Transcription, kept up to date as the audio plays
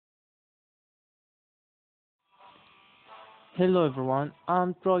Hello everyone,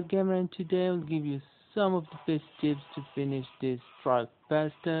 I'm DROID Gamer and today I'll give you some of the best tips to finish this trial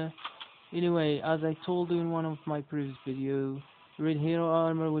faster. Anyway, as I told you in one of my previous videos, Red Hero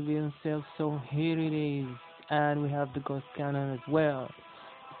armor will be on sale, so here it is, and we have the ghost cannon as well.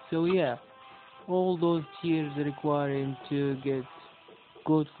 So yeah, all those tiers are required to get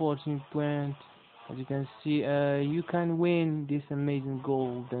good fortune point. As you can see, you can win this amazing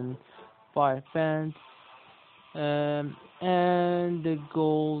golden fire pants and the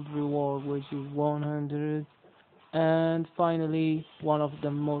gold reward, which is 100, and finally one of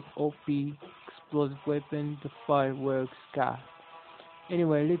the most OP explosive weapon, the fireworks car.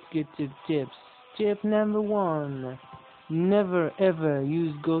 Anyway, let's get to the tips. Tip number 1: never ever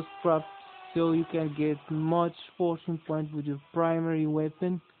use ghost props, so you can get much fortune point with your primary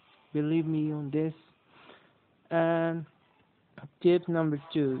weapon. Believe me on this. And tip number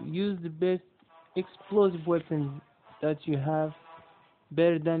 2: use the best explosive weapons that you have,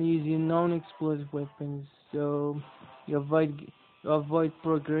 better than using non-explosive weapons, so you avoid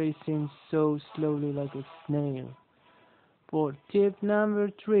progressing so slowly like a snail. For tip number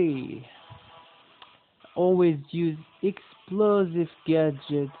 3: always use explosive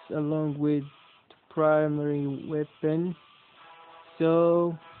gadgets along with the primary weapon,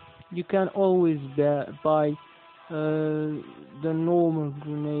 so you can always buy the normal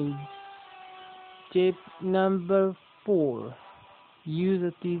grenades. Tip number 4: use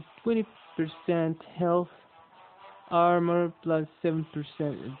at least 20% health, armor plus 7%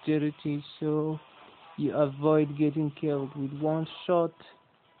 agility, so you avoid getting killed with one shot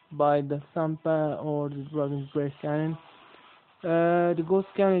by the Thumper or the Dragon's Breath Cannon. The Ghost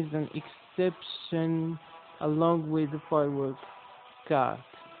Cannon is an exception along with the Fireworks card.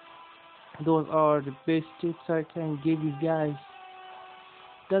 Those are the best tips I can give you guys.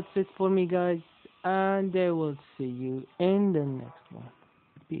 That's it for me guys, and I will see you in the next one.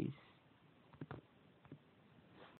 Peace.